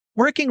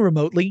Working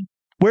remotely,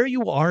 where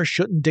you are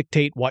shouldn't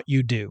dictate what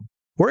you do.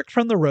 Work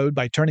from the road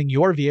by turning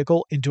your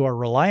vehicle into a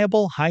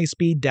reliable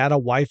high-speed data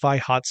Wi-Fi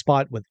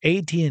hotspot with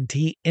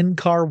AT&T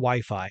in-car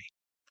Wi-Fi.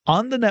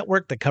 On the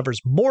network that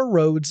covers more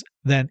roads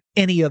than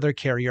any other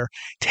carrier,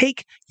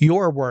 take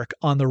your work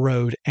on the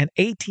road and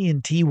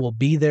AT&T will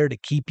be there to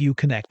keep you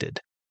connected.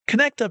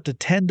 Connect up to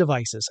 10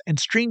 devices and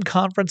stream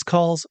conference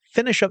calls,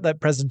 finish up that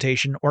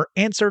presentation, or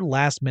answer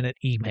last-minute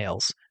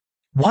emails.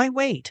 Why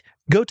wait?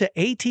 Go to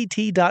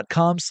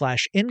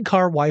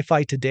att.com/in-car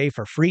Wi-Fi today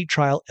for free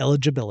trial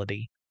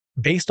eligibility.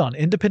 Based on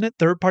independent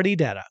third-party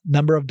data,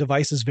 number of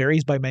devices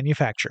varies by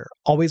manufacturer.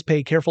 Always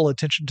pay careful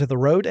attention to the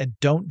road and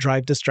don't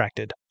drive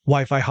distracted.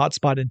 Wi-Fi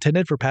hotspot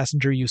intended for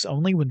passenger use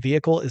only when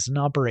vehicle is in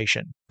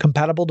operation.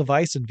 Compatible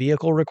device and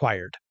vehicle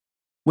required.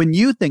 When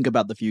you think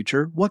about the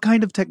future, what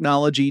kind of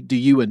technology do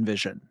you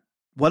envision?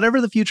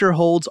 Whatever the future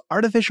holds,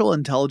 artificial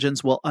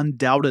intelligence will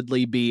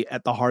undoubtedly be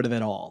at the heart of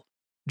it all.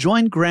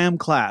 Join Graham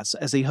Class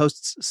as he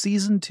hosts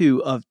Season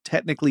 2 of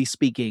Technically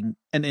Speaking,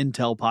 an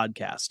Intel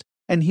podcast,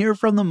 and hear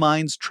from the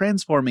minds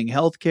transforming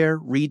healthcare,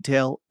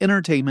 retail,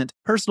 entertainment,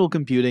 personal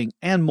computing,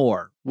 and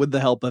more with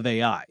the help of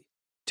AI.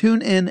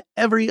 Tune in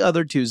every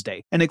other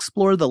Tuesday and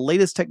explore the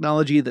latest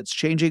technology that's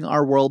changing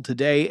our world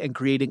today and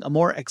creating a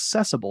more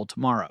accessible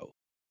tomorrow.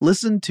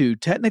 Listen to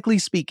Technically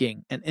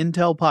Speaking, an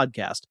Intel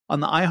podcast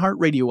on the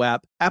iHeartRadio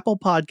app, Apple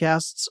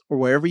Podcasts, or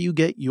wherever you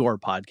get your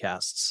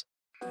podcasts.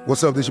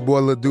 What's up, this your boy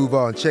Lil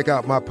Duval, and check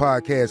out my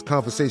podcast,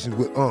 Conversations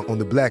with Unc, on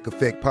the Black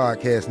Effect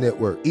Podcast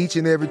Network. Each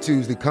and every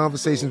Tuesday,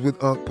 Conversations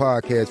with Unc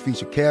podcast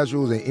feature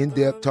casuals and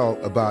in-depth talk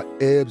about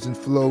ebbs and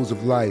flows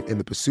of life and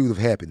the pursuit of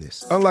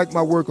happiness. Unlike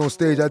my work on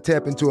stage, I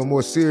tap into a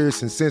more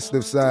serious and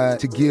sensitive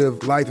side to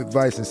give life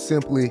advice and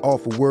simply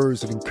offer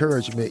words of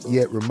encouragement,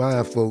 yet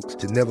remind folks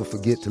to never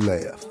forget to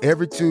laugh.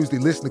 Every Tuesday,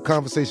 listen to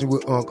Conversations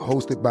with Unc,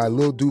 hosted by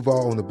Lil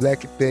Duval on the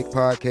Black Effect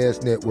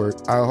Podcast Network,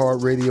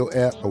 iHeartRadio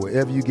app, or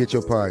wherever you get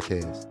your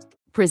podcasts.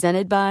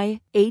 Presented by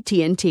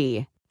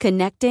AT&T.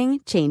 Connecting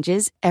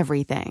changes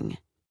everything.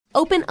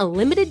 Open a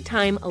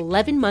limited-time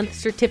 11-month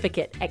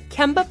certificate at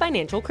Kemba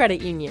Financial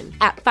Credit Union.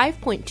 At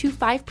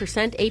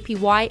 5.25%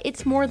 APY,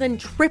 it's more than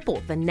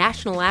triple the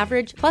national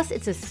average, plus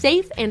it's a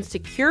safe and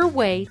secure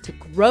way to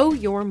grow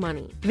your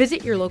money.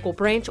 Visit your local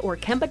branch or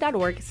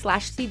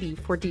kemba.org/cd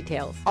for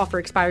details. Offer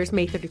expires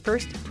May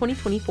 31st,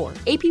 2024.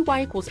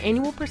 APY equals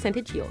annual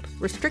percentage yield.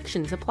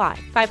 Restrictions apply.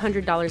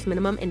 $500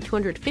 minimum and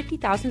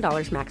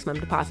 $250,000 maximum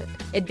deposit.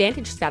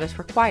 Advantage status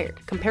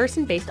required.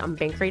 Comparison based on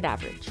bank rate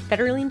average.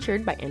 Federally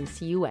insured by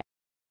NCUA.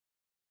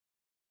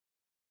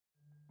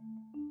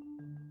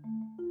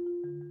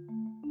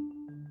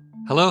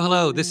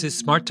 Hello, this is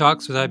Smart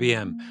Talks with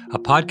IBM, a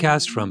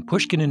podcast from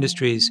Pushkin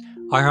Industries,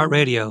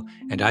 iHeartRadio,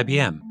 and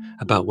IBM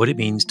about what it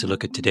means to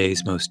look at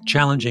today's most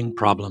challenging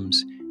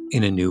problems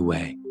in a new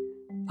way.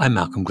 I'm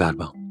Malcolm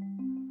Gladwell.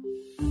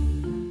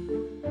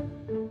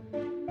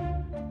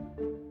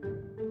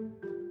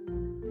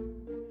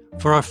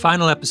 For our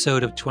final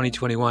episode of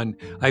 2021,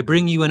 I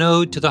bring you an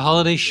ode to the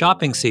holiday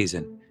shopping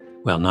season.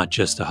 Well, not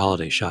just the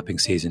holiday shopping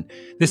season.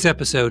 This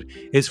episode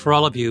is for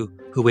all of you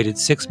who waited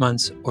 6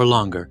 months or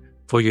longer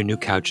for your new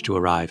couch to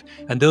arrive,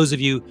 and those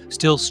of you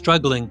still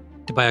struggling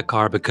to buy a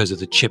car because of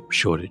the chip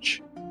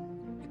shortage.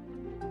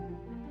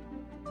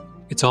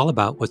 It's all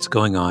about what's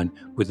going on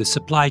with the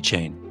supply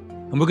chain.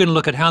 And we're going to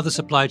look at how the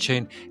supply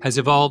chain has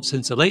evolved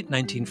since the late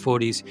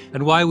 1940s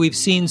and why we've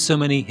seen so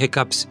many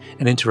hiccups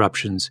and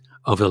interruptions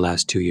over the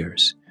last 2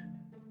 years.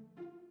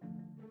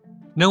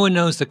 No one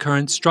knows the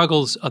current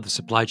struggles of the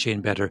supply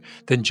chain better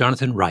than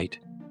Jonathan Wright.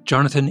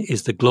 Jonathan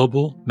is the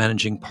global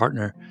managing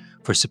partner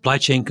for supply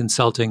chain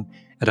consulting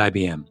at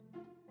IBM.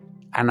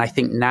 And I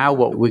think now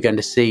what we're going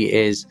to see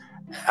is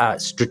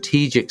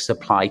strategic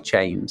supply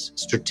chains,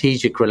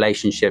 strategic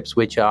relationships,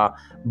 which are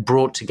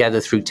brought together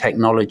through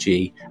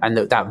technology, and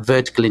that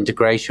vertical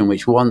integration,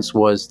 which once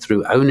was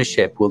through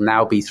ownership, will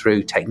now be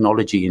through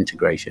technology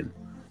integration.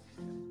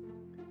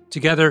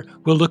 Together,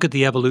 we'll look at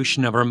the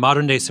evolution of our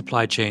modern-day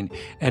supply chain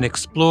and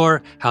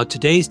explore how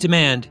today's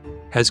demand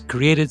has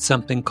created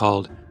something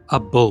called a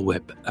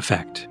bullwhip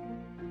effect.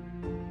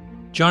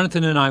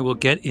 Jonathan and I will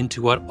get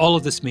into what all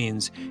of this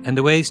means and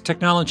the ways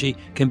technology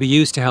can be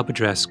used to help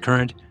address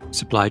current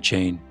supply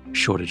chain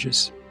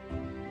shortages.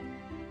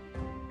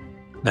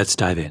 Let's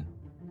dive in.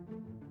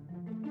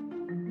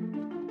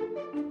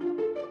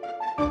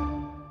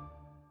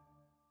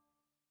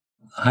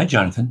 Hi,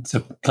 Jonathan. It's a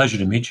pleasure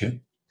to meet you.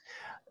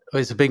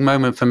 It's a big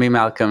moment for me,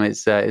 Malcolm.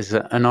 It's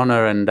an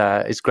honor, and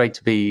it's great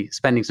to be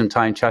spending some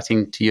time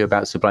chatting to you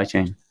about supply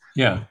chain.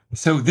 Yeah.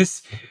 So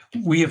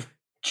we have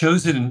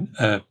chosen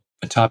a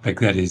topic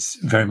that is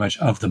very much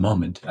of the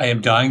moment. I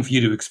am dying for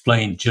you to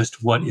explain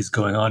just what is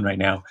going on right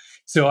now.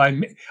 So I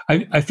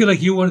feel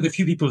like you're one of the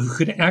few people who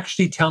could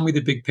actually tell me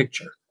the big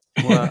picture.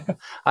 Well,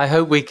 I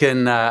hope we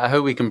can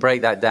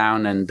break that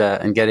down and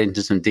get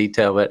into some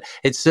detail. But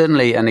it's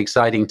certainly an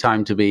exciting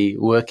time to be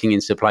working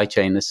in supply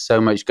chain. There's so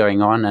much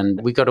going on,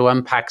 and we've got to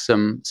unpack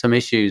some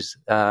issues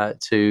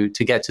to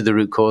get to the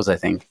root cause, I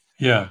think.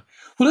 Yeah.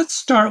 Well, let's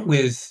start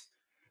with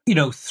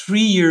 3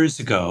 years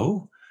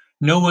ago,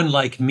 no one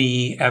like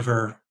me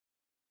ever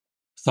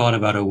thought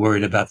about or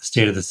worried about the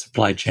state of the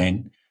supply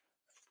chain.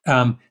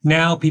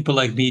 Now people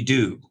like me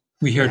do.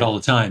 We hear it all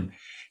the time.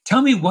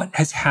 Tell me what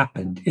has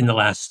happened in the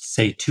last,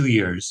 say, 2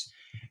 years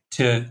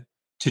to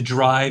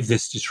drive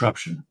this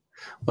disruption.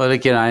 Well,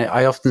 again,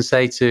 I often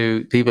say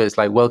to people, it's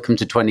like, welcome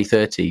to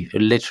 2030.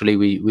 Literally,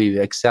 we've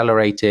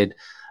accelerated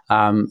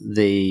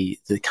the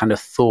kind of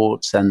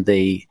thoughts and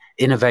the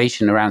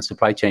innovation around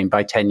supply chain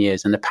by 10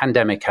 years. And the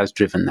pandemic has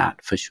driven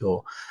that for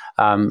sure.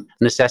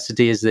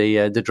 Necessity is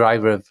the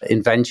driver of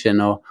invention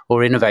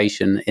or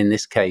innovation in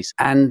this case.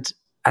 And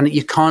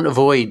you can't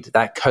avoid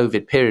that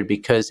COVID period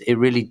because it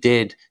really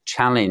did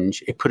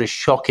challenge, it put a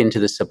shock into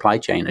the supply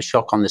chain, a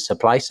shock on the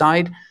supply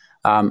side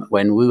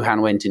when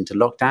Wuhan went into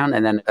lockdown,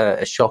 and then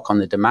a shock on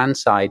the demand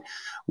side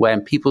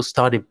when people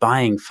started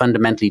buying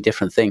fundamentally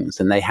different things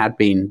than they had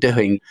been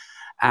doing.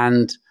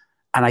 And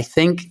I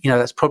think,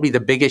 that's probably the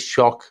biggest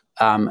shock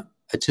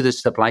to the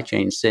supply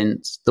chain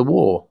since the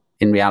war,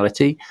 in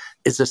reality,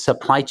 is the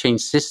supply chain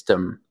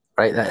system,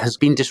 right, that has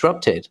been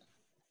disrupted.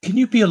 Can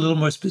you be a little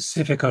more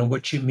specific on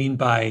what you mean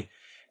by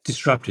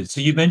disrupted? So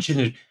you mentioned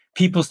that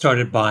people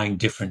started buying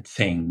different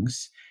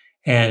things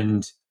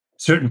and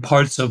certain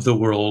parts of the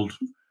world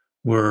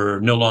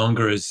were no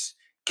longer as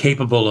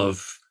capable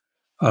of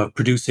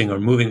producing or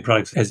moving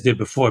products as did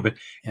before. But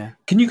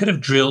can you kind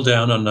of drill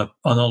down on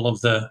all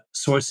of the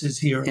sources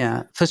here?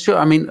 Yeah, for sure.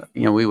 I mean,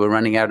 we were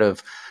running out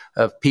of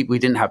people. We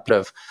didn't have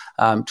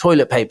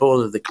toilet paper,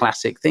 all of the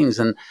classic things,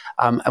 and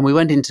we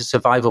went into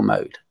survival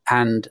mode.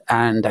 And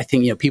I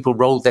think people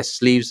rolled their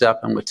sleeves up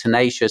and were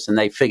tenacious, and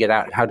they figured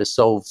out how to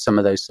solve some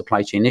of those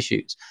supply chain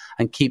issues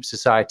and keep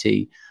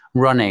society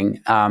running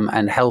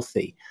and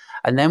healthy.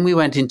 And then we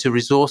went into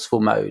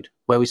resourceful mode,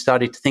 where we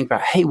started to think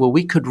about, hey, well,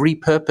 we could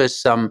repurpose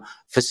some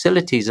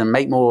facilities and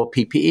make more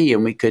PPE,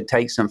 and we could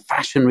take some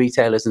fashion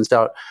retailers and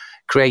start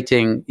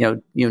creating,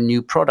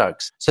 new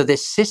products. So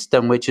this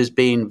system, which has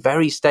been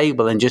very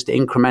stable and just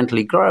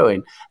incrementally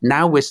growing,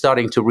 now we're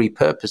starting to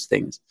repurpose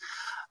things.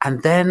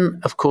 And then,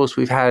 of course,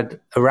 we've had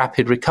a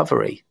rapid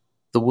recovery.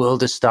 The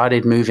world has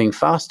started moving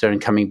faster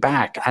and coming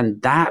back.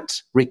 And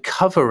that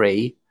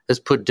recovery has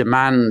put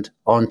demand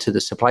onto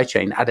the supply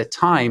chain at a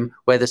time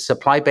where the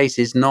supply base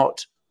is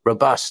not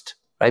robust,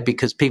 right?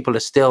 Because people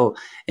are still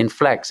in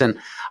flex. And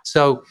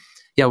so,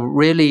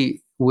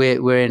 really,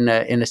 we're in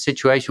a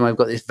situation where we've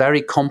got this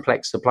very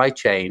complex supply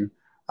chain,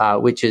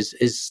 which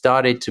is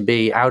started to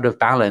be out of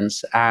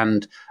balance,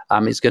 and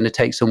it's going to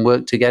take some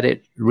work to get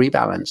it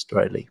rebalanced,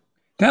 really.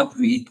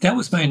 That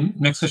was my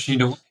next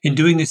question. In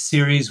doing this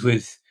series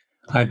with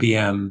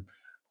IBM,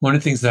 one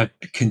of the things that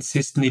I've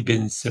consistently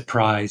been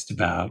surprised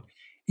about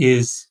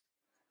is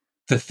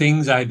the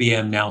things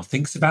IBM now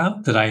thinks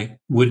about that I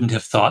wouldn't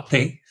have thought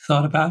they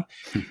thought about.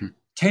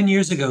 10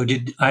 years ago,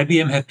 did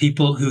IBM have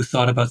people who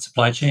thought about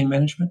supply chain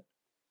management?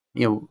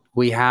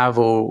 We have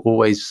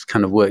always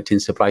kind of worked in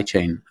supply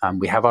chain.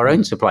 We have our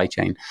own supply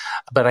chain.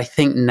 But I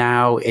think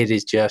now it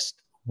is just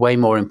way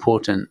more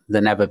important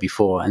than ever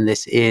before. And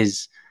this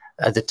is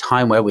at the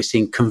time where we're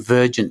seeing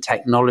convergent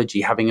technology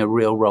having a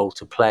real role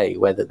to play,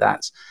 whether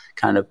that's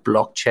kind of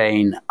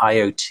blockchain,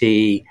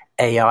 IoT,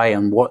 AI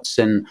and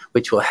Watson,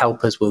 which will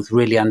help us with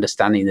really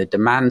understanding the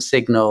demand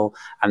signal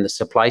and the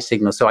supply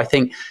signal. So I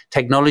think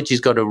technology's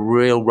got a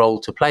real role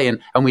to play.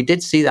 And we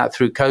did see that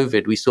through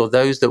COVID. We saw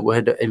those that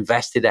had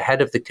invested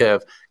ahead of the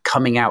curve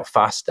coming out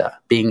faster,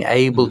 being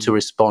able to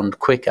respond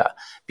quicker,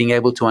 being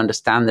able to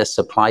understand their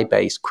supply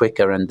base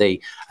quicker and the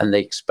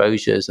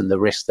exposures and the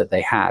risks that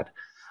they had.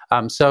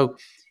 So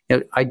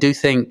I do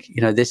think,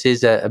 this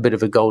is a bit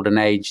of a golden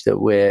age that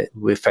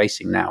we're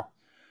facing now.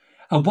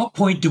 At what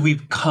point do we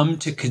come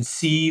to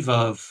conceive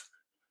of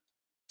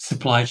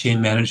supply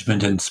chain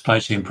management and supply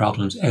chain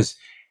problems as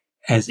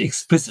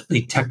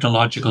explicitly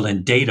technological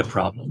and data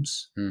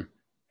problems,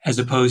 as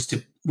opposed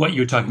to what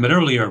you were talking about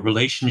earlier,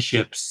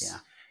 relationships,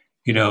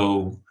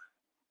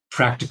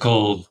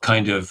 practical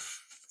kind of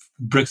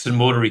bricks and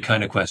mortar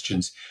kind of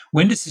questions?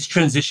 When does this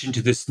transition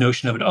to this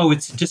notion of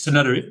it's just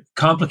another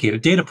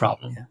complicated data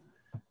problem? Yeah.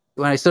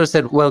 When I sort of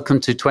said,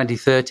 welcome to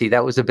 2030,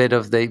 that was a bit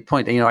of the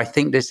point. I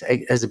think this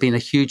has been a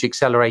huge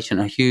acceleration,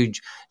 a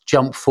huge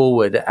jump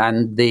forward,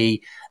 and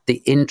the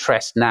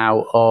interest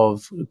now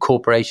of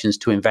corporations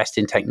to invest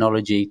in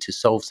technology to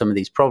solve some of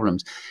these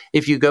problems.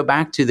 If you go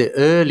back to the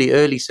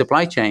early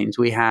supply chains,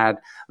 we had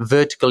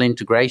vertical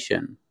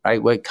integration,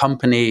 right? Where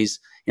companies,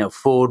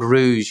 Ford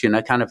Rouge,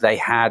 they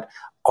had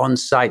on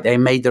site, they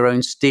made their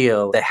own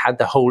steel. They had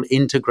the whole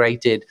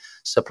integrated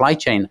supply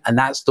chain. And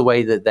that's the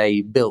way that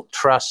they built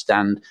trust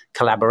and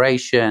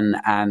collaboration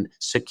and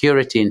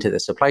security into the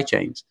supply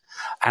chains.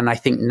 And I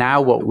think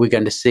now what we're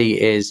going to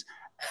see is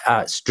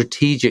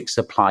strategic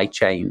supply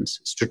chains,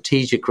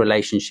 strategic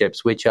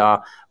relationships, which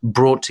are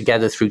brought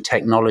together through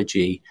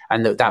technology.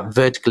 And that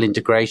vertical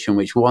integration,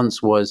 which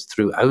once was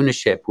through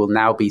ownership, will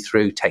now be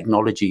through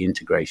technology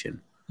integration.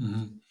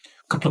 Mm-hmm.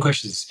 A couple of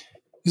questions.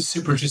 This is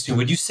super interesting.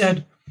 When you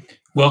said,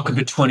 welcome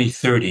to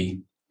 2030,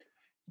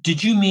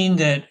 did you mean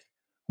that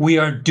we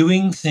are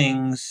doing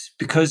things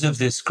because of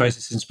this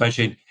crisis in supply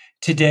chain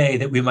today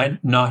that we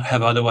might not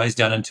have otherwise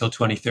done until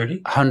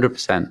 2030?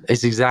 100%.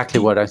 It's exactly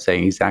what I'm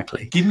saying.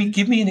 Exactly. Give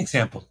me an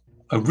example,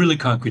 a really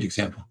concrete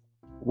example.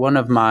 One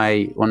of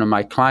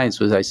my clients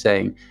was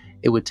saying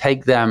it would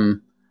take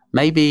them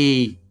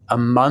maybe a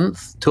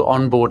month to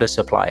onboard a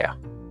supplier.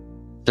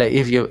 Like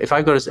if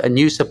I've got a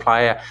new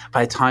supplier,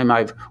 by the time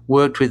I've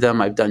worked with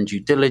them, I've done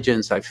due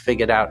diligence, I've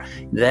figured out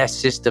their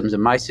systems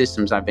and my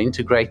systems, I've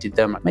integrated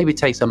them, maybe it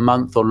takes a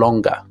month or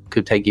longer,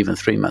 could take even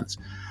 3 months.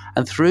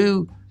 And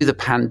through the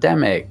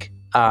pandemic,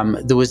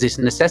 there was this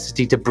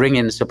necessity to bring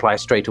in a supplier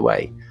straight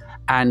away.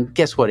 And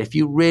guess what? If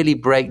you really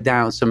break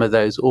down some of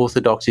those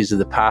orthodoxies of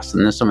the past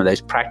and some of those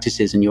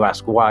practices and you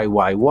ask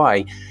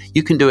why,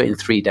 you can do it in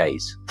 3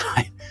 days,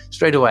 right?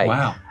 Straight away.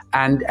 Wow.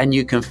 And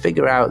you can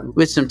figure out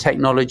with some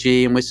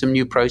technology and with some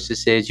new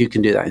processes, you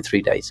can do that in 3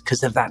 days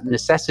because of that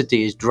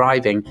necessity is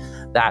driving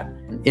that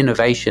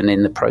innovation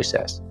in the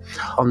process.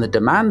 On the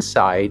demand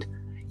side,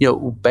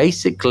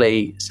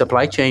 basically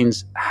supply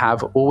chains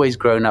have always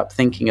grown up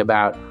thinking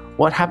about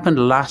what happened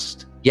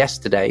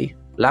yesterday,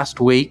 last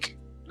week,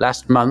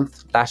 last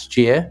month, last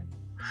year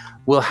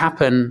will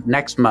happen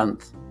next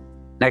month,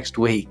 next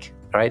week,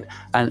 right?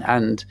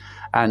 And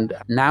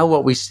now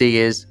what we see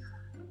is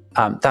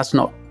that's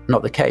not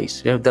the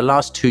case. The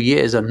last 2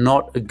 years are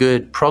not a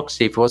good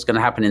proxy for what's going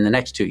to happen in the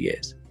next 2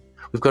 years.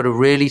 We've got to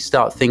really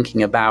start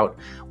thinking about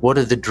what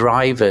are the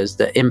drivers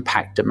that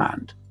impact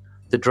demand.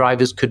 The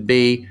drivers could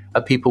be,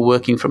 are people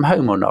working from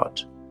home or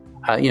not?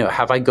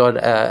 Have I got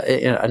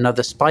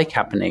another spike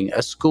happening?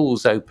 Are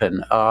schools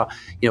open?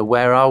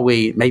 Where are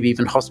we? Maybe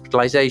even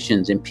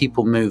hospitalizations in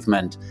people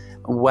movement,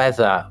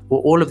 weather,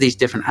 all of these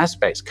different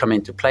aspects come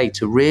into play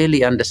to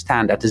really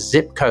understand at a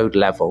zip code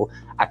level,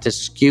 at a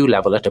SKU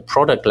level, at a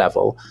product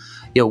level,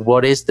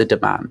 what is the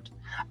demand?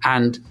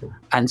 And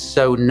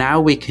so now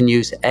we can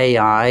use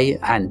AI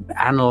and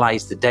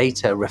analyze the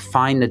data,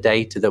 refine the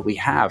data that we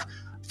have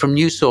from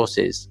new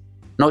sources,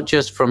 not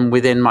just from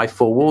within my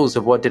four walls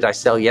of what did I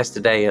sell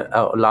yesterday,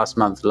 last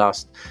month,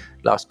 last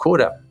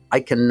quarter.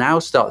 I can now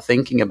start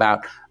thinking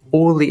about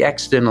all the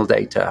external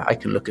data. I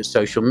can look at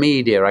social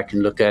media. I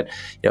can look at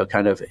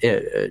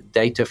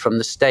data from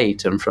the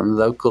state and from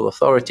local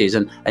authorities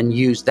and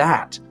use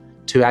that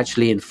to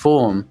actually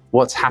inform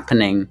what's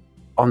happening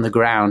on the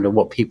ground and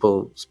what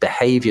people's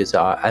behaviors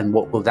are and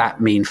what will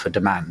that mean for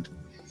demand.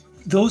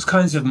 Those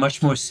kinds of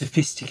much more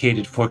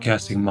sophisticated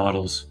forecasting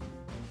models,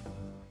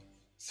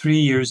 3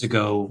 years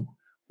ago,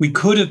 we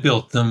could have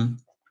built them,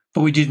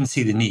 but we didn't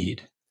see the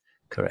need.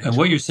 Correct. And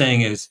what you're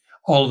saying is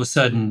all of a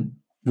sudden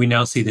we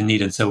now see the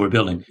need and so we're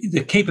building.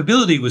 The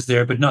capability was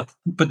there, but not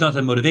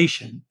the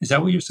motivation. Is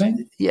that what you're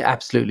saying? Yeah,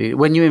 absolutely.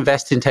 When you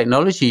invest in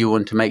technology, you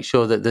want to make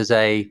sure that there's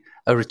a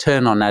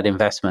return on that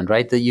investment,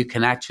 right? That you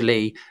can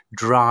actually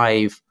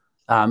drive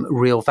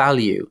real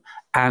value.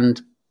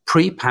 And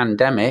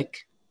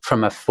pre-pandemic,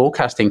 from a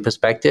forecasting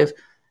perspective,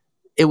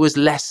 it was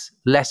less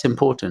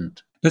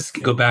important. Let's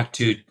go back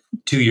to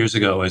 2 years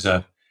ago as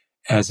a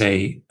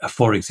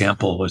for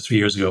example, or 3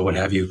 years ago, what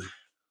have you.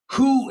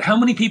 How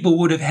many people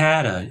would have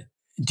had a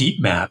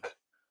deep map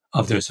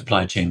of their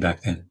supply chain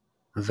back then?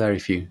 Very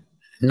few.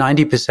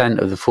 90%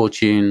 of the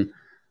Fortune,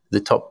 the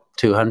top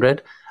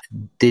 200,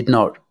 did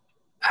not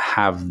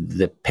have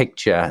the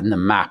picture and the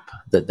map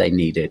that they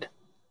needed.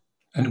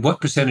 And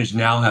what percentage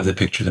now have the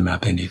picture, the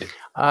map they needed?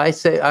 I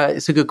say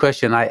it's a good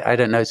question. I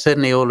don't know.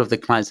 Certainly all of the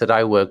clients that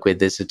I work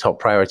with, is a top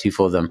priority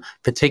for them,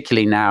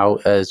 particularly now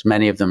as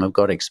many of them have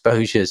got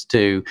exposures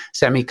to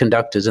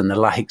semiconductors and the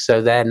like.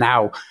 So they're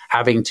now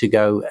having to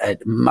go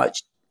at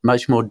much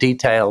more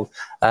detailed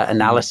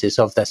analysis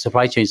of their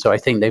supply chain. So I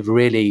think they've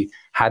really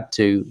had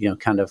to,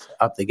 kind of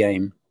up the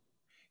game.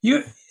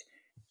 Your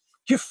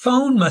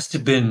phone must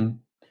have been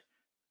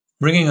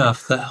ringing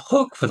off the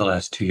hook for the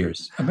last 2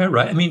 years. Am I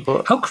right? I mean,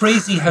 how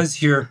crazy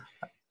has your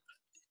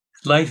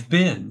life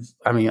been?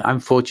 I mean, I'm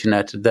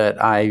fortunate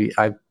that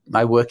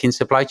I work in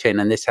supply chain,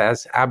 and this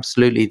has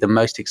absolutely the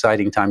most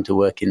exciting time to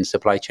work in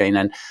supply chain.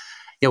 And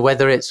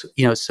whether it's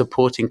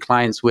supporting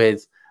clients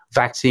with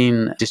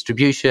vaccine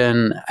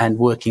distribution and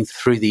working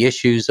through the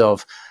issues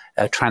of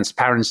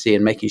transparency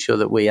and making sure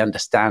that we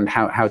understand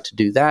how to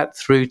do that,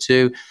 through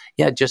to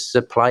just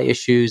supply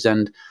issues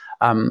and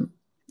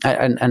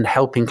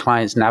helping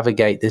clients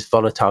navigate this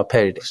volatile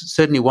period.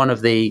 Certainly, one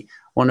of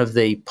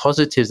the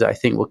positives that I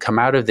think will come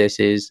out of this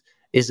is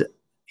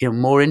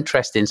more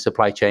interest in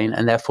supply chain,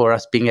 and therefore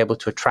us being able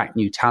to attract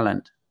new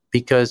talent.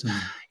 Because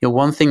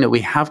one thing that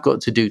we have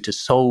got to do to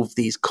solve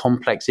these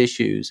complex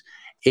issues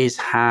is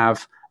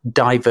have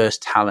diverse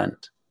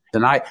talent.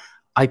 And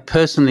I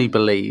personally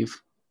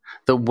believe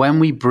that when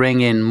we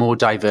bring in more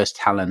diverse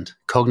talent,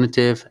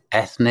 cognitive,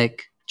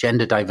 ethnic,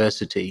 gender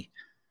diversity,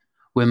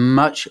 we're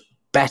much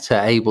better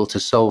able to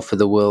solve for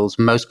the world's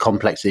most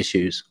complex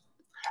issues.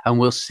 And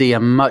we'll see a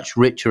much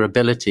richer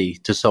ability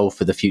to solve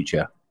for the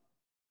future.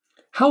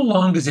 How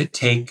long does it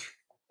take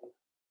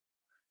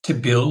to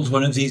build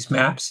one of these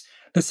maps?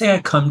 Let's say I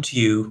come to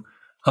you,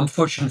 I'm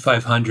Fortune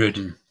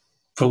 500.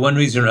 For one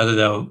reason or another,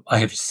 though, I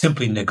have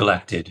simply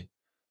neglected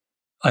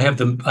I have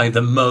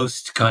the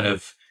most kind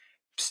of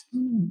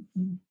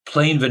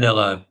plain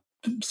vanilla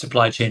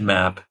supply chain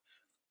map,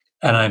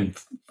 and I'm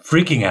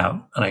freaking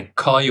out, and I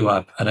call you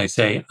up and I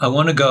say, I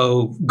want to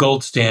go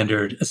gold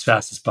standard as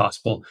fast as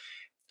possible.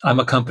 I'm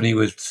a company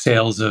with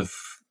sales of,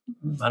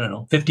 I don't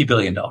know, $50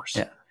 billion.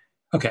 Yeah.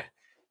 Okay.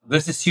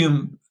 Let's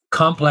assume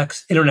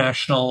complex,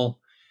 international,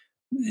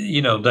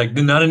 like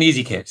not an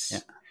easy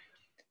case.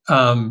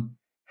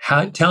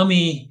 Yeah. Tell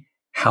me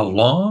how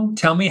long,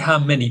 tell me how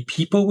many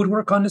people would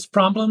work on this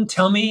problem.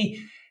 Tell me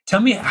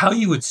how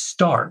you would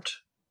start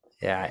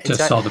to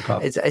solve the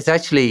problem. It's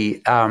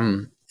actually,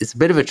 it's a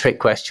bit of a trick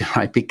question,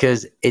 right?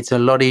 Because it's a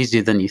lot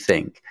easier than you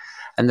think.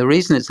 And the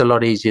reason it's a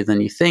lot easier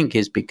than you think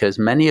is because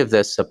many of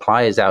the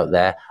suppliers out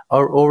there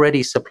are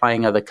already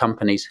supplying other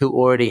companies who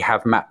already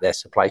have mapped their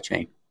supply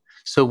chain.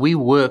 So we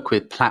work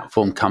with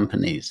platform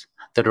companies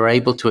that are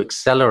able to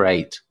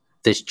accelerate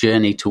this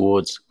journey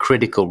towards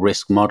critical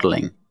risk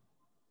modeling.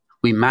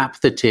 We map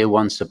the tier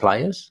one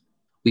suppliers,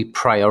 we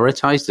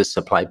prioritize the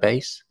supply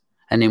base,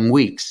 and in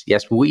weeks,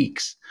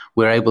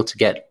 we're able to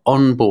get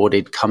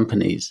onboarded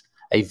companies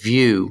a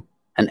view,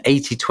 an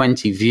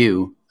 80-20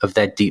 view of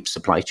their deep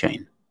supply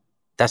chain.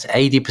 That's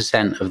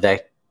 80% of their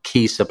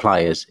key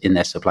suppliers in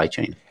their supply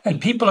chain. And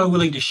people are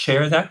willing to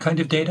share that kind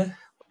of data?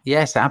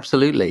 Yes,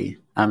 absolutely.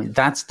 I mean,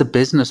 that's the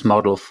business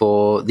model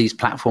for these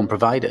platform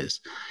providers.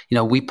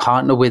 We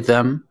partner with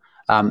them.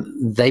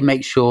 They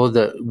make sure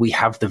that we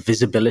have the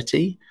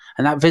visibility,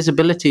 and that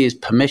visibility is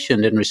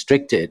permissioned and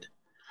restricted.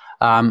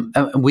 And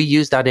we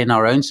use that in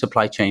our own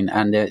supply chain,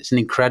 and it's an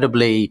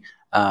incredibly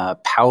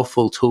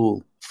powerful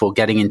tool for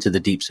getting into the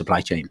deep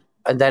supply chain.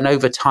 And then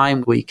over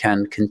time, we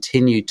can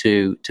continue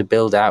to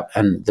build out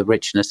and the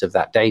richness of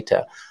that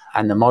data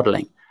and the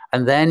modeling.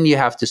 And then you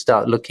have to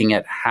start looking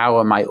at how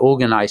am I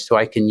organized so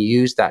I can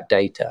use that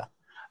data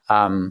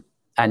and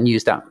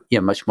use that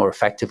much more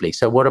effectively.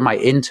 So what are my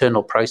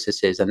internal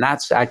processes? And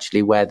that's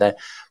actually where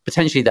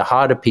potentially the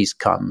harder piece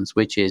comes,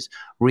 which is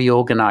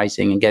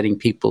reorganizing and getting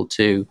people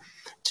to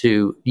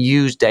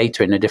use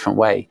data in a different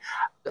way.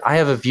 I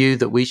have a view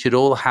that we should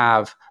all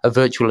have a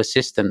virtual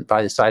assistant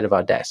by the side of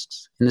our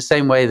desks. In the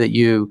same way that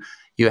you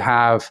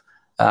have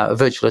a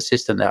virtual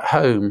assistant at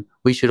home,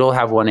 we should all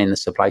have one in the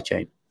supply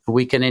chain.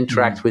 We can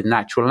interact with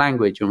natural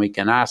language, and we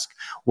can ask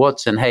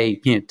Watson, hey,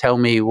 tell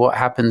me what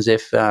happens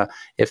if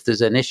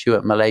there's an issue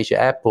at Malaysia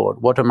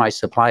Airport. What of my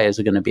suppliers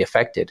are going to be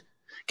affected?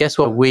 Guess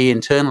what? We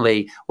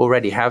internally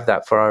already have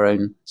that for our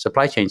own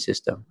supply chain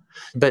system.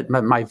 But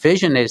my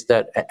vision is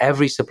that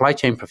every supply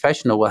chain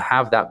professional will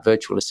have that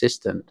virtual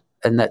assistant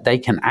and that they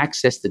can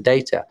access the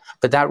data.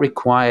 But that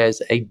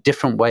requires a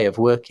different way of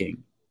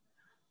working.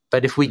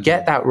 But if we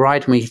get that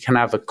right and we can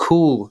have a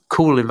cool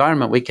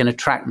environment, we can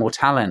attract more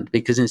talent,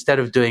 because instead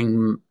of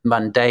doing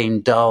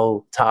mundane,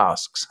 dull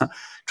tasks,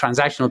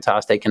 transactional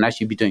tasks, they can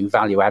actually be doing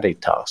value-added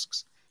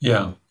tasks.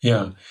 Yeah.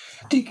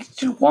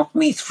 To walk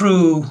me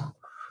through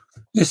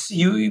this,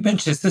 you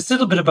mentioned this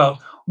little bit about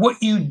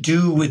what you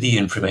do with the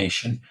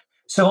information.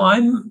 So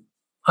I'm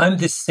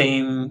this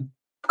same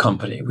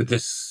company with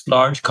this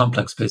large,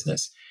 complex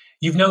business.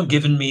 You've now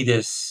given me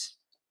this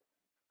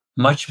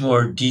much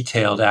more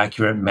detailed,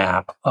 accurate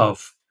map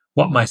of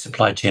what my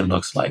supply chain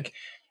looks like.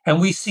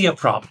 And we see a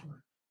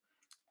problem.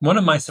 One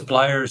of my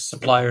supplier's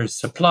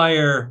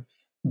supplier,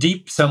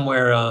 deep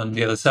somewhere on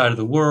the other side of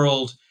the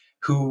world,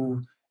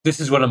 this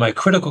is one of my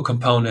critical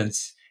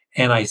components,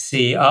 and I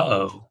see,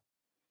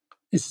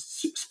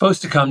 it's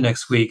supposed to come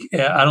next week.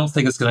 I don't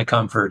think it's going to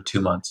come for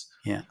 2 months.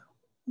 Yeah.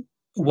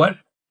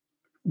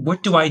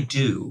 What do I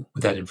do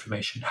with that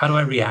information? How do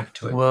I react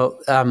to it? Well,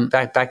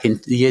 back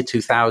in the year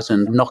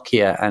 2000,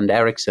 Nokia and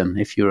Ericsson,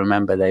 if you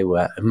remember, they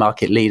were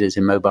market leaders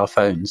in mobile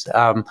phones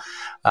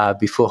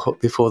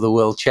before the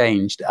world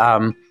changed.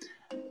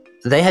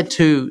 They had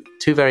two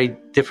very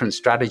different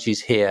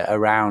strategies here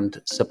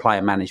around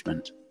supplier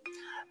management.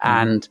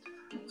 And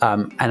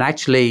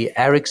actually,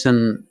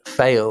 Ericsson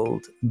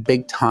failed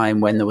big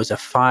time when there was a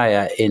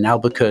fire in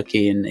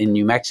Albuquerque in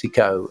New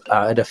Mexico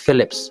at a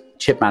Philips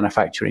chip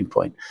manufacturing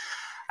point.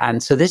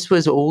 And so this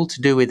was all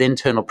to do with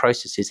internal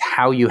processes,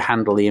 how you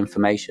handle the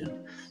information.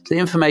 So the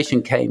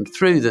information came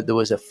through that there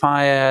was a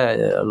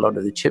fire, a lot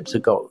of the chips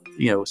had got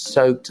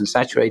soaked and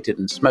saturated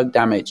and smoke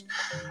damaged.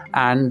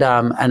 And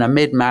a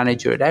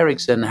mid-manager at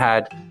Ericsson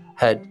had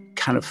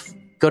kind of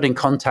got in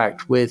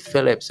contact with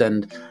Philips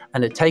and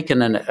had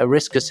taken a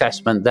risk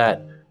assessment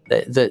that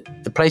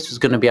the place was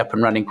going to be up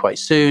and running quite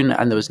soon,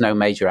 and there was no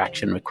major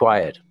action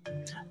required,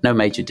 no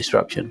major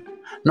disruption.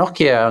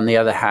 Nokia, on the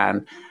other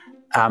hand,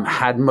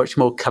 had much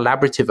more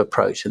collaborative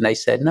approach, and they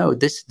said, no,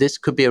 this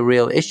could be a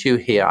real issue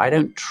here. I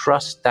don't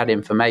trust that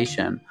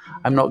information.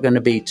 I'm not going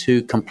to be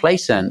too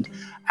complacent,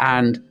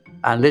 and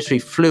literally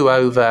flew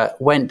over,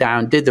 went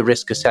down, did the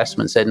risk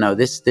assessment, said, no,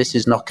 this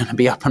is not going to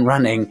be up and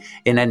running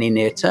in any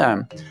near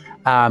term,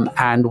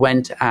 and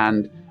went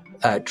and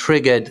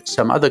triggered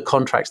some other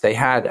contracts they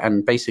had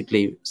and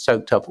basically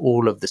soaked up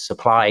all of the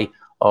supply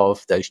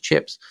of those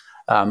chips.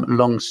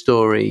 Long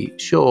story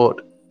short,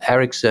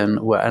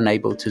 Ericsson were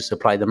unable to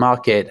supply the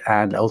market,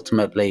 and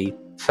ultimately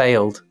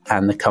failed,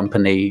 and the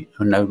company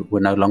were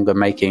no longer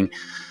making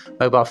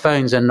mobile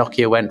phones, and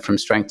Nokia went from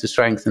strength to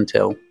strength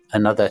until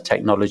another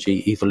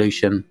technology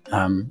evolution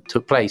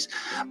took place.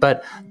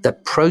 But the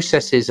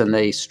processes and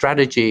the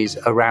strategies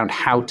around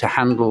how to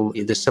handle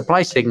the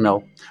supply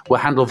signal were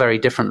handled very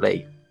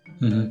differently.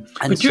 Mm-hmm.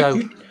 And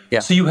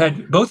so you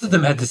had, both of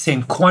them had the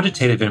same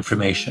quantitative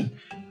information.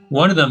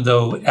 One of them,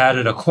 though,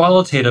 added a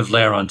qualitative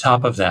layer on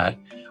top of that,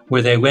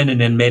 where they went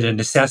in and made an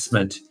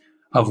assessment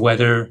of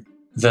whether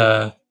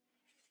the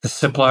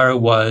supplier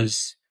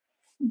was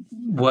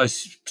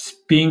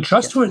being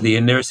trustworthy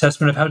in their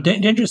assessment of how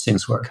dangerous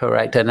things were.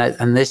 Correct,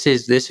 and this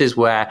is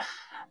where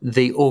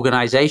the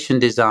organization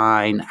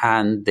design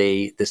and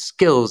the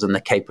skills and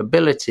the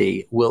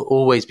capability will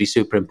always be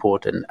super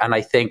important. And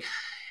I think,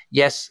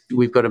 yes,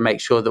 we've got to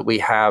make sure that we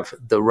have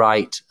the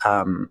right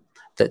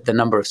the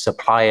number of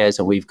suppliers,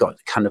 and we've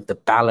got kind of the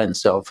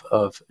balance of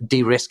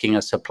de-risking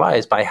of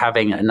suppliers by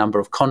having a number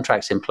of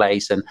contracts in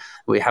place, and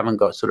we haven't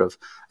got sort of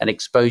an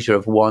exposure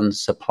of one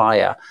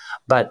supplier.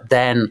 But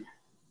then,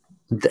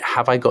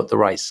 have I got the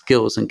right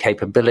skills and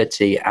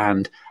capability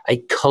and a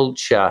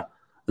culture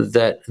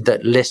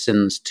that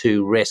listens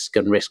to risk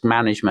and risk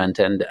management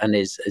and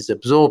is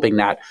absorbing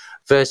that,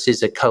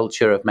 versus a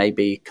culture of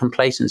maybe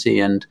complacency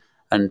and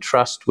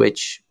trust,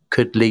 which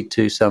could lead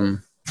to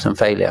some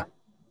failure.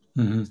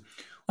 Mm-hmm.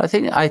 I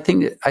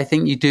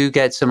think you do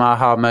get some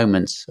aha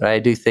moments. Right? I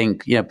do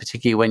think,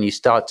 particularly when you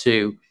start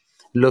to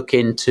look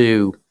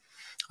into,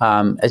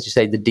 as you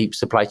say, the deep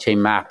supply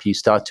chain map, you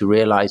start to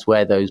realize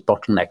where those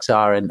bottlenecks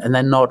are, and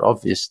they're not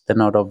obvious. They're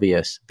not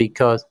obvious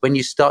because when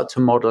you start to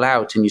model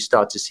out and you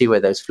start to see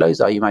where those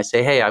flows are, you might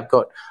say, "Hey, I've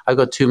got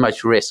too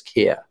much risk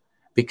here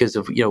because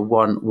of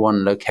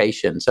one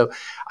location." So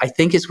I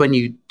think it's when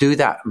you do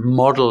that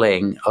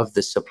modeling of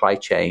the supply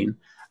chain,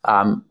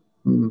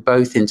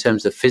 both in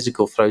terms of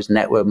physical flows,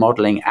 network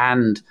modeling,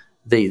 and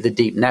the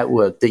deep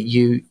network, that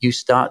you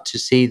start to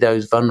see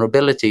those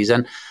vulnerabilities.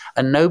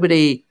 And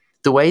nobody,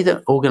 the way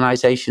that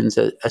organizations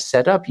are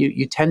set up,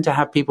 you tend to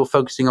have people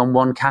focusing on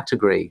one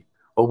category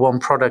or one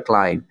product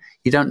line.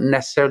 You don't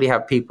necessarily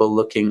have people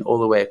looking all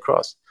the way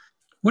across.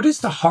 What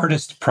is the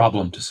hardest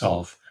problem to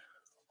solve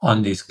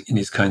in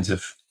these kinds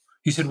of?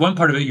 You said one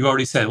part of it, you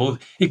already said, well,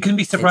 it can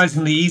be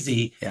surprisingly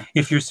easy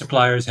if your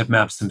suppliers have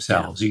maps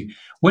themselves. Yeah.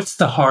 What's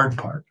the hard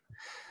part?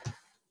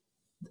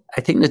 I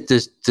think that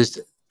there's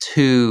the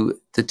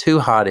two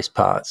hardest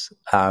parts.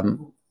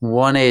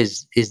 One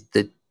is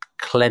the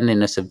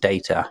cleanliness of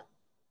data,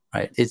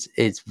 right?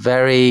 It's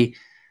very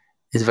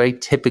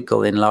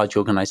typical in large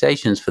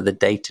organizations for the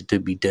data to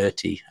be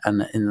dirty,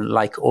 and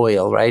like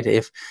oil, right?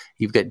 If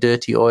you get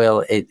dirty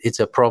oil, it's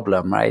a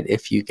problem, right?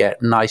 If you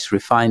get nice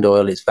refined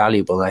oil, it's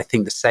valuable. And I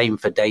think the same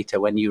for data.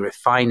 When you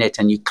refine it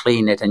and you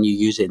clean it and you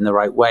use it in the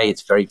right way,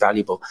 it's very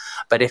valuable.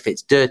 But if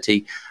it's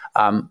dirty,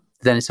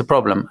 then it's a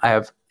problem. I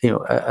have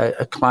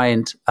a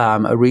client,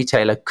 a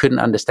retailer, couldn't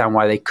understand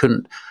why they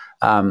couldn't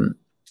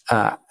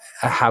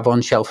have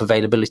on-shelf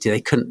availability.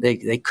 They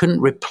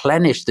couldn't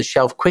replenish the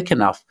shelf quick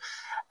enough.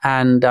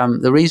 And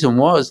the reason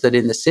was that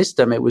in the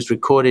system, it was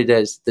recorded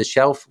as the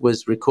shelf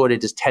was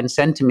recorded as 10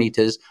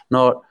 centimeters,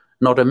 not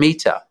a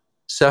meter.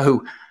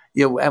 So,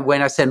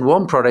 when I send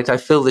one product, I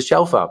fill the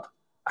shelf up.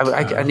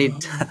 I need,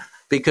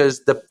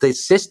 because the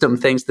system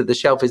thinks that the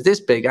shelf is this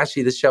big.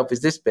 Actually, the shelf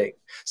is this big.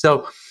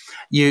 So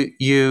you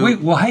wait.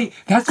 Why?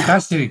 That's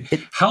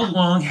fascinating. How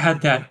long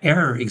had that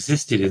error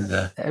existed in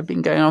the? It had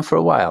been going on for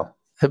a while.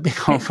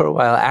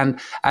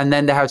 And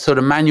then they have sort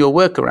of manual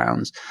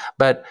workarounds.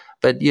 But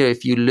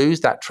if you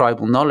lose that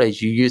tribal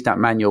knowledge, you use that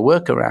manual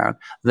workaround,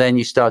 then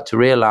you start to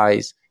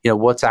realize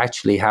what's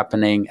actually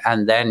happening,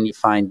 and then you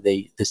find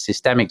the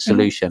systemic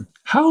solution.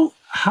 How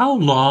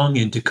long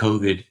into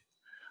COVID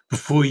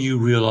before you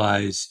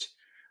realized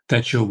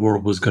that your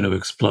world was going to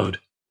explode?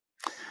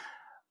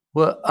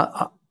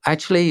 Well,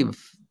 actually,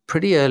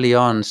 pretty early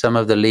on, some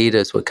of the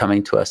leaders were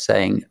coming to us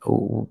saying,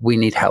 we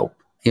need help.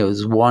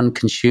 There's one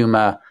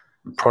consumer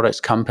products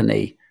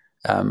company.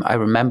 I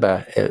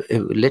remember it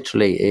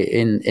literally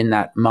in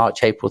that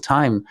March, April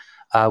time,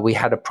 we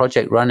had a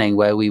project running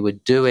where we were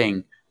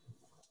doing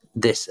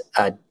this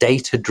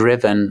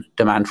data-driven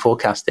demand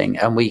forecasting,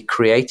 and we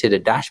created a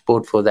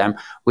dashboard for them.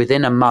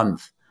 Within a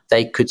month,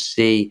 they could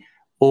see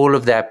all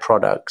of their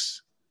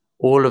products,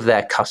 all of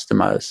their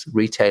customers,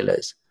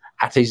 retailers,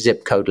 at a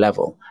zip code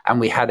level. And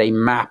we had a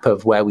map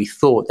of where we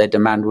thought their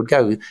demand would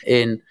go.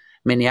 In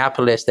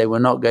Minneapolis, they were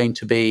not going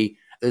to be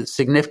a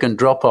significant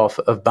drop-off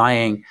of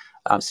buying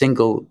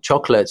single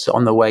chocolates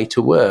on the way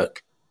to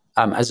work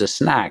as a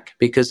snack,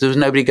 because there was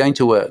nobody going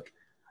to work.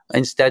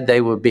 Instead,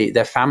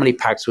 their family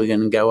packs were going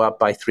to go up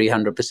by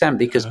 300%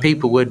 because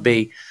people would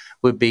be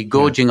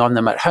gorging on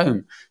them at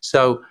home.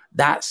 So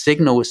that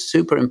signal was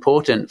super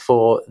important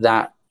for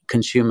that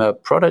consumer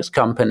products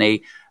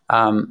company,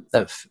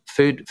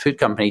 food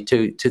company,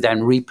 to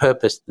then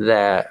repurpose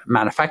their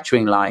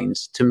manufacturing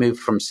lines to move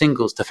from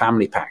singles to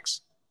family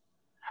packs.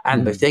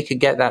 And if they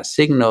could get that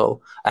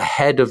signal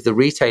ahead of the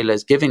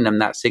retailers giving them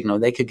that signal,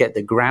 they could get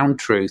the ground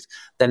truth,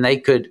 then they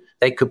could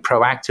they could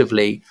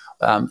proactively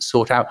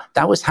sort out.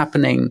 That was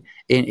happening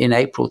in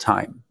April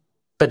time.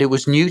 But it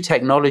was new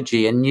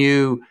technology and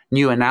new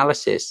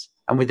analysis.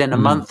 And within a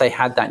month, they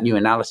had that new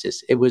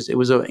analysis. It was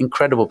an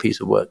incredible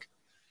piece of work.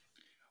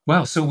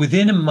 Wow! So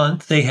within a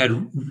month, they had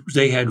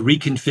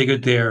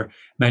reconfigured their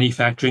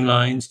manufacturing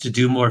lines to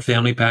do more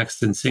family packs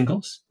than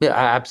singles. Yeah,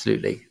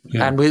 absolutely.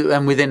 Yeah.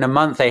 And within a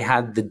month, they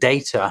had the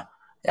data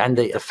and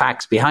the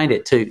facts behind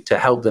it to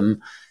help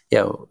them,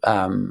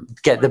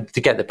 get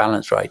the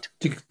balance right.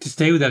 To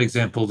stay with that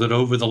example, that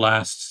over the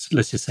last,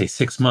 let's just say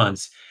 6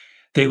 months,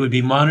 they would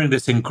be monitoring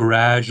this and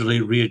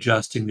gradually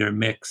readjusting their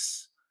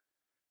mix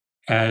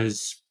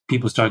as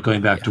people start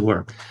going back to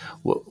work.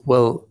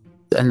 Well,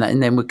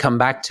 and then we come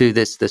back to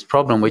this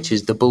problem, which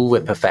is the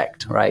bullwhip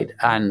effect, right?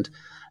 And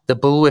the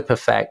bullwhip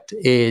effect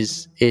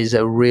is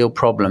a real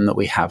problem that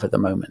we have at the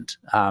moment.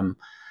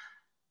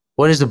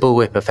 What is the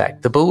bullwhip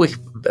effect? The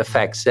bullwhip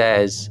effect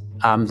says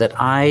that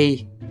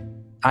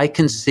I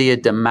can see a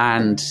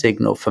demand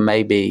signal for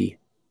maybe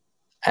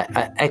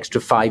an extra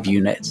 5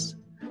 units.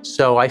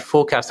 So I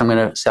forecast I'm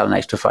going to sell an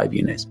extra 5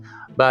 units.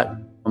 But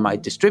my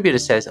distributor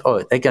says,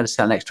 they're going to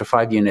sell an extra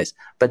 5 units,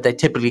 but they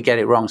typically get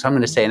it wrong. So I'm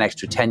going to say an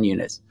extra 10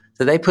 units.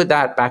 So they put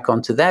that back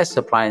onto their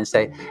supply and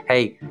say,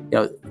 hey,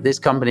 this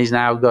company's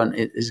now gone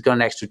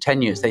an extra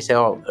 10 units. They say,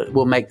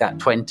 we'll make that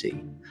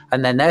 20.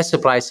 And then their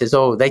supplier says,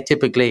 they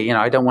typically,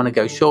 I don't want to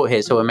go short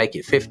here, so we'll make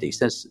it 50.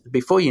 So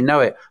before you know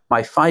it,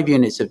 my 5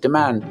 units of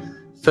demand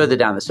further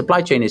down the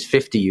supply chain is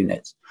 50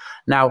 units.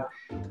 Now,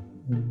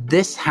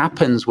 this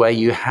happens where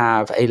you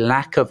have a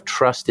lack of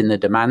trust in the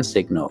demand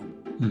signal.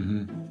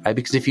 Right?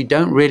 Because if you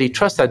don't really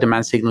trust that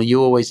demand signal,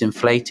 you always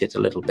inflate it a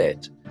little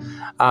bit.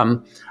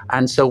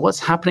 And so what's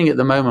happening at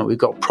the moment, we've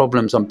got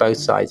problems on both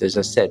sides. As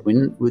I said,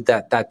 with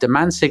that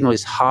demand signal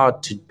is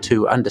hard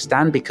to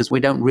understand because we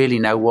don't really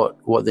know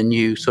what the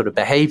new sort of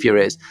behavior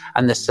is.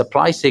 And the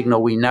supply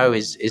signal we know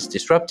is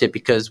disrupted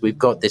because we've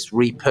got this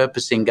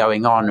repurposing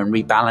going on and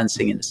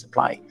rebalancing in the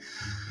supply.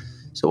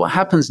 So what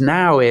happens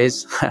now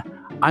is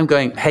I'm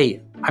going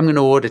to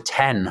order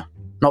 10,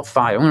 not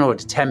 5. I'm going to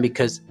order 10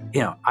 because,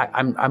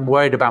 I'm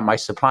worried about my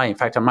supply. In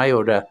fact, I might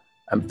order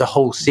the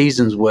whole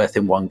season's worth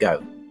in one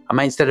go. I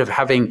might, instead of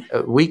having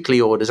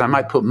weekly orders, I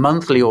might put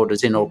monthly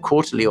orders in or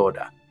quarterly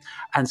order.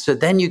 And so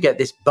then you get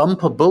this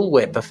bumper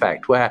bullwhip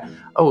effect where,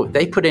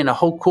 they put in a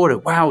whole quarter.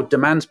 Wow,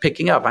 demand's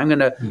picking up. I'm going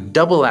to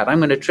double that. I'm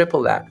going to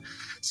triple that.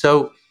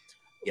 So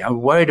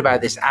I'm worried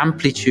about this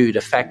amplitude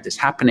effect that's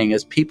happening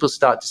as people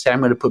start to say,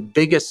 I'm going to put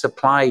bigger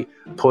supply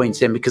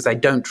points in because I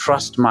don't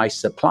trust my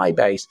supply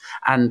base.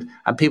 And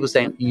people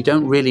saying, you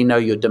don't really know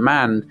your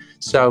demand.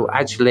 So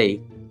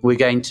actually, we're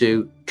going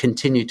to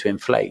continue to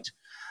inflate.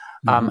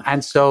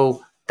 And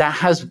so that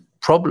has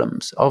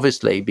problems,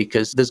 obviously,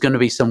 because there's going to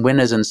be some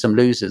winners and some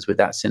losers with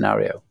that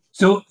scenario.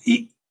 So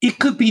it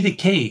could be the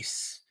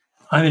case.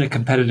 I'm in a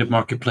competitive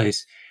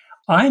marketplace.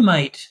 I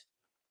might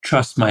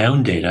trust my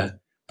own data,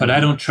 but I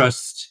don't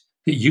trust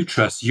that you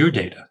trust your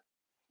data,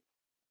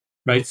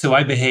 right? So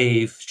I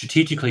behave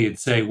strategically and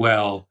say,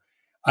 well,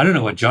 I don't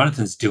know what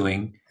Jonathan's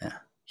doing. Yeah.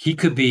 He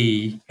could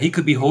be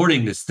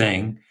hoarding this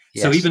thing.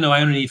 Yes. So even though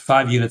I only need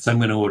 5 units, I'm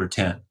going to order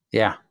 10.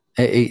 Yeah,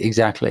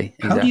 exactly.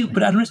 How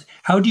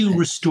do you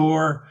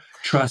restore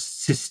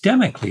trust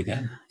systemically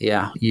then?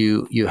 Yeah,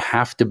 you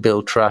have to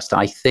build trust,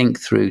 I think,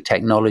 through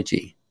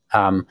technology,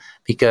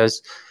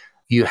 because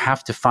you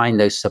have to find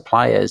those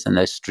suppliers and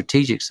those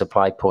strategic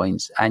supply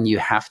points, and you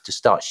have to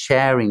start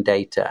sharing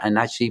data and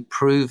actually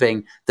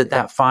proving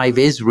that 5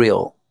 is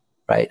real,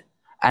 right?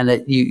 And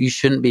that you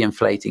shouldn't be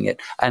inflating it.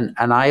 And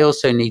I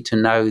also need to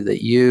know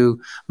that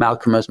you,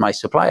 Malcolm, as my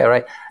supplier,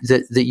 right,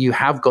 that you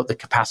have got the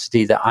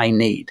capacity that I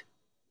need.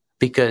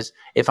 Because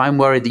if I'm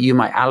worried that you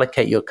might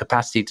allocate your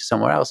capacity to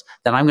somewhere else,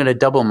 then I'm going to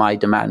double my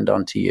demand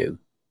onto you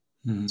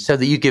so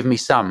that you give me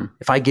some.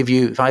 If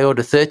I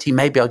order 30,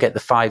 maybe I'll get the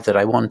 5 that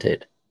I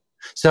wanted.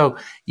 So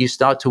you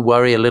start to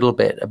worry a little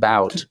bit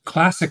about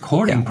classic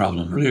hoarding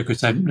problem, really,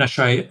 because I'm not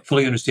sure I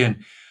fully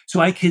understand. So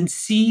I can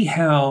see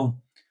how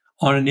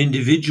on an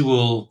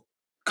individual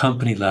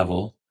company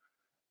level,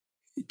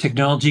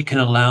 technology can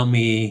allow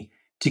me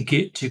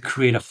to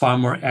create a far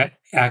more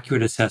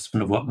accurate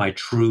assessment of what my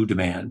true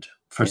demand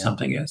for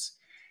something is.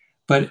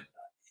 But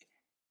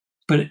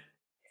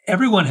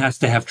everyone has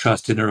to have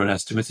trust in their own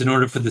estimates in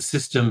order for the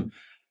system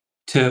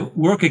to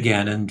work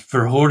again and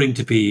for hoarding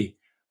to be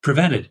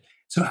prevented.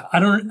 So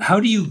how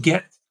do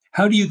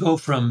you go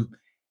from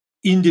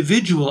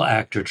individual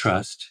actor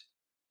trust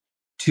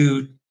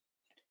to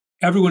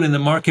everyone in the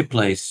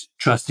marketplace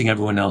trusting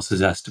everyone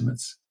else's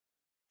estimates?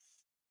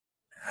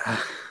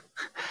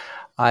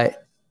 I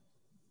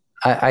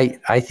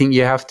think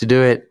you have to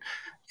do it,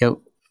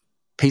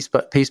 piece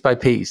by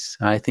piece.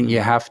 I think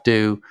you have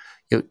to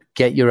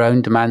get your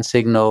own demand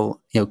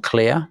signal,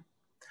 clear.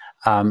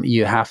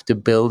 You have to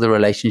build the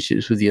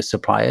relationships with your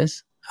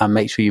suppliers and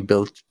make sure you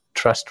build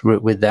trust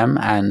with them,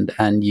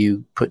 and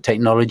you put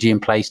technology in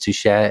place to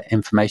share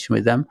information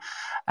with them.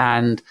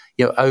 And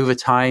over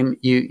time,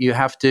 you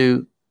have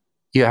to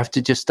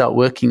just start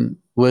working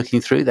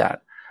through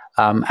that.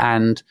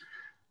 And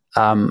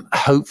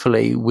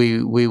hopefully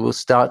we will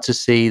start to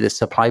see the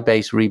supply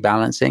base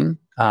rebalancing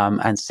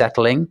and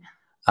settling,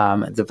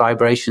 the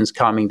vibrations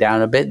calming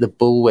down a bit, the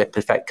bullwhip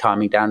effect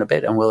calming down a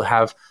bit, and we'll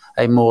have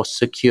a more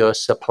secure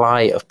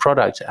supply of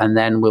product, and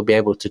then we'll be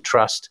able to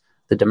trust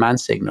the demand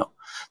signal.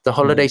 The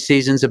holiday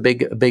season's a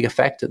big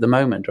effect at the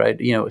moment, right?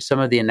 You know, some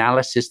of the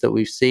analysis that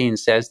we've seen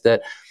says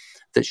that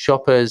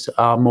shoppers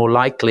are more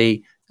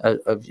likely,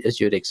 as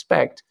you'd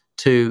expect,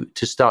 to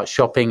start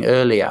shopping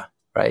earlier,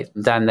 right,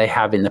 than they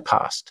have in the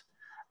past.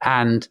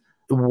 And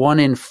 1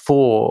 in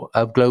 4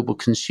 of global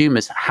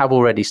consumers have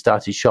already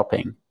started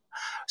shopping.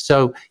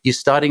 So you're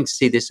starting to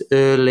see this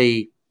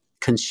early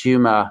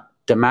consumer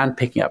demand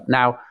picking up.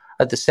 Now,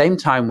 at the same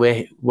time,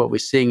 what we're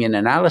seeing in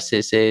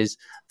analysis is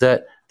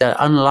that they're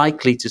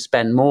unlikely to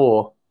spend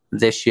more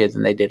this year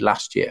than they did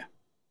last year.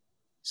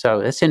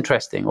 So that's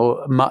interesting,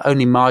 or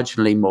only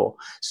marginally more.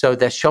 So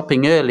they're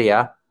shopping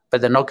earlier,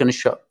 but they're not going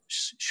to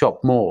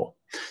shop more.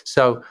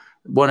 So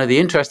one of the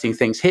interesting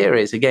things here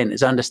is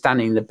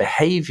understanding the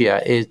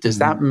behavior. Does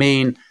that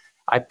mean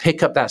I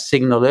pick up that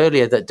signal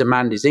earlier that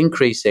demand is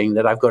increasing,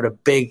 that I've got a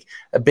big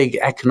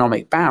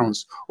economic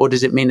bounce, or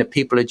does it mean that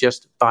people are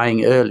just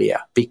buying earlier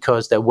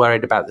because they're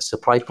worried about the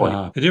supply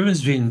point? The difference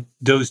between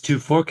those two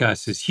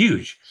forecasts is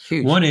huge.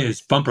 One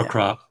is bumper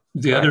crop.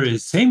 The other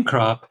is same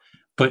crop,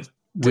 but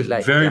with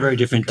very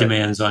different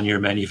demands on your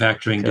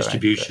manufacturing,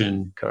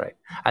 distribution. Correct.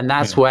 And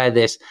that's where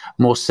this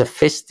more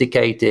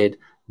sophisticated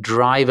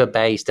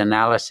driver-based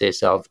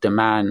analysis of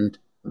demand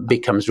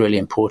becomes really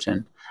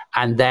important.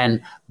 And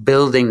then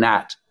building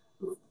that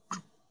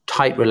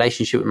tight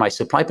relationship with my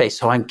supply base,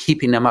 so I'm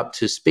keeping them up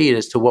to speed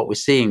as to what we're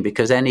seeing,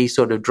 because any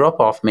sort of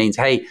drop-off means,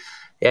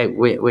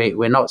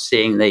 we're not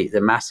seeing the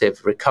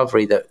massive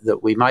recovery that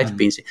we might have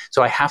been seeing.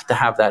 So I have to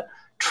have that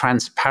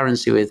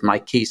transparency with my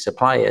key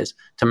suppliers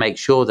to make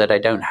sure that I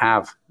don't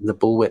have the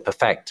bullwhip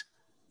effect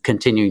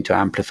continuing to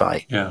amplify.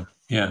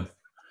 Yeah.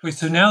 Wait,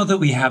 so now that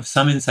we have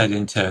some insight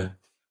into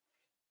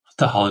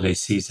the holiday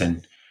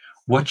season,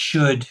 what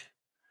should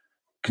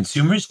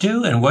consumers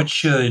do, and what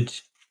should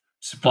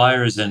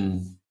suppliers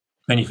and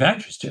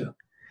manufacturers do?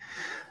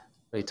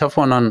 A tough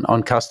one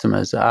on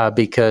customers,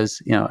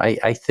 because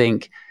I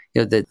think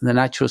the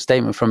natural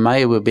statement from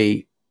Maya would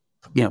be,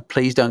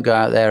 please don't go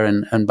out there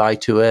and buy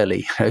too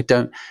early.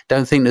 Don't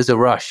think there's a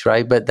rush,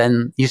 right? But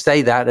then you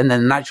say that, and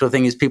then the natural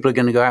thing is people are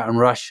going to go out and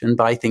rush and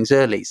buy things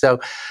early. So,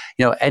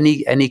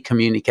 any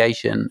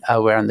communication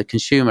around the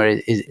consumer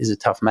is a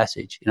tough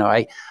message.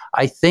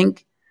 I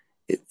think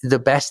the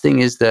best thing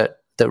is that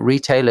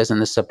retailers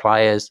and the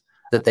suppliers,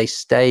 that they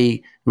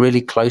stay really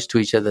close to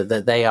each other,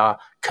 that they are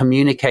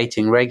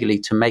communicating regularly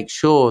to make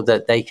sure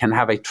that they can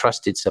have a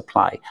trusted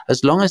supply.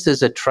 As long as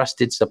there's a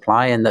trusted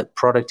supply and that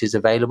product is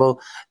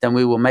available, then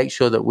we will make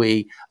sure that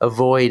we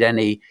avoid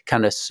any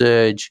kind of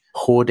surge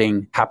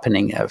hoarding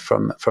happening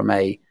from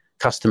a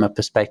customer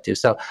perspective.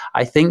 So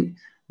I think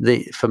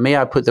for me,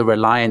 I put the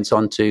reliance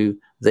onto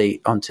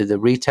the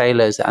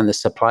retailers and the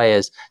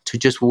suppliers to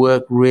just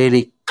work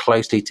really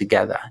closely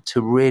together,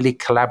 to really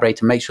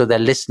collaborate and make sure they're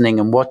listening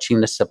and watching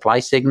the supply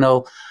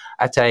signal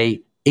at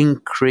a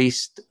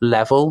increased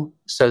level,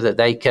 so that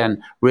they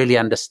can really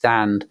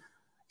understand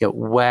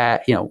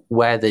where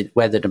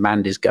the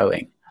demand is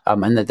going,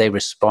 and that they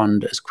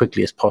respond as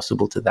quickly as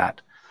possible to that.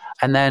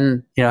 And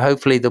then,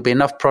 hopefully there'll be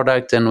enough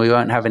product and we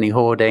won't have any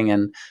hoarding,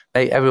 and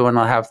everyone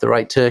will have the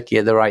right turkey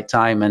at the right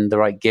time and the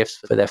right gifts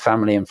for their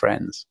family and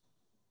friends.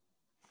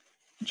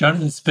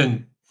 Jonathan, it's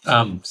been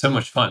so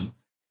much fun.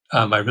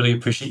 I really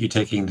appreciate you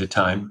taking the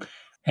time.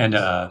 And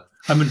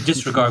I'm going to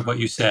disregard what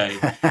you say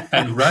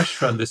and rush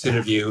from this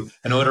interview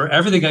and order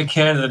everything I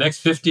can in the next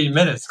 15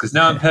 minutes, because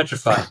now I'm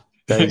petrified.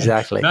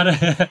 Exactly.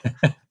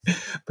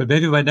 But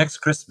maybe by next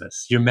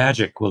Christmas, your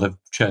magic will have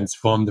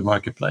transformed the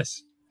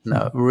marketplace.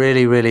 No,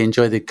 really, really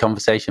enjoyed the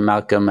conversation,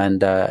 Malcolm,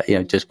 and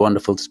just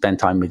wonderful to spend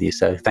time with you.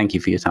 So thank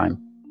you for your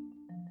time.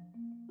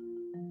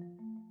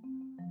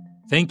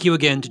 Thank you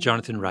again to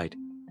Jonathan Wright.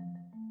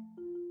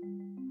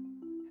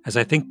 As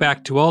I think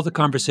back to all the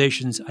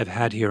conversations I've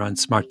had here on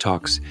Smart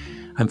Talks,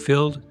 I'm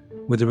filled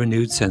with a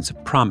renewed sense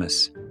of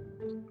promise.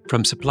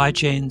 From supply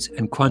chains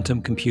and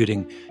quantum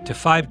computing to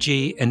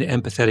 5G and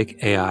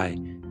empathetic AI,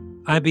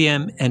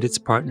 IBM and its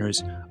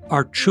partners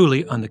are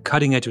truly on the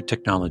cutting edge of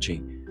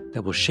technology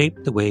that will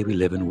shape the way we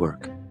live and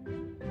work.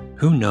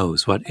 Who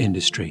knows what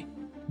industry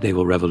they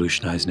will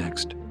revolutionize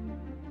next?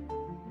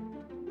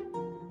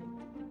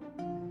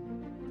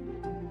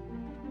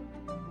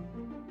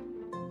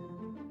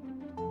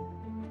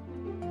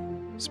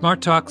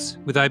 Smart Talks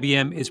with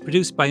IBM is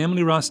produced by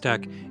Emily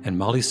Rostak and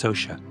Molly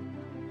Sosha,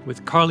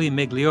 with Carly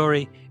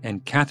Migliori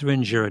and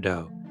Catherine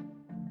Girardeau.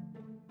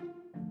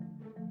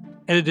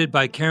 Edited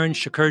by Karen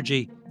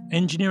Shakurji,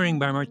 engineering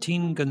by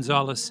Martine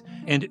Gonzalez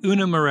and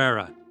Una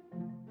Morera.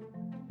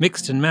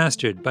 Mixed and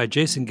mastered by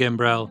Jason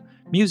Gambrell,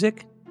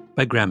 music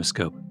by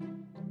Gramoscope.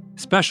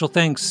 Special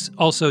thanks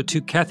also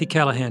to Kathy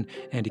Callahan,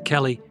 Andy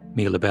Kelly,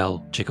 Mia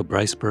LaBelle, Jacob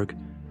Breisberg,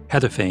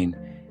 Heather Fain,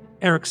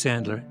 Eric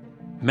Sandler,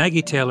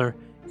 Maggie Taylor,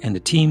 and the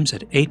teams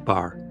at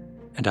 8Bar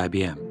and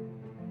IBM.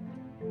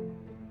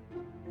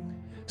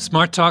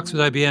 Smart Talks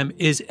with IBM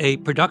is a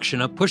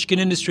production of Pushkin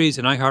Industries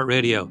and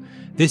iHeartRadio.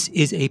 This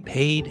is a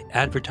paid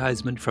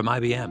advertisement from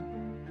IBM.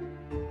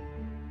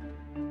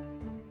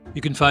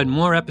 You can find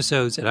more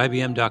episodes at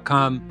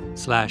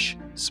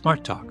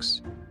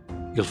ibm.com/smarttalks.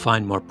 You'll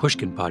find more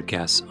Pushkin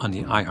podcasts on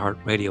the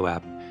iHeartRadio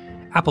app,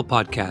 Apple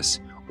Podcasts,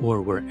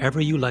 or wherever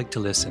you like to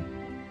listen.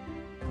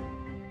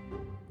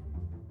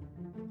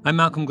 I'm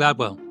Malcolm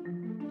Gladwell.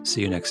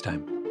 See you next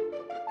time.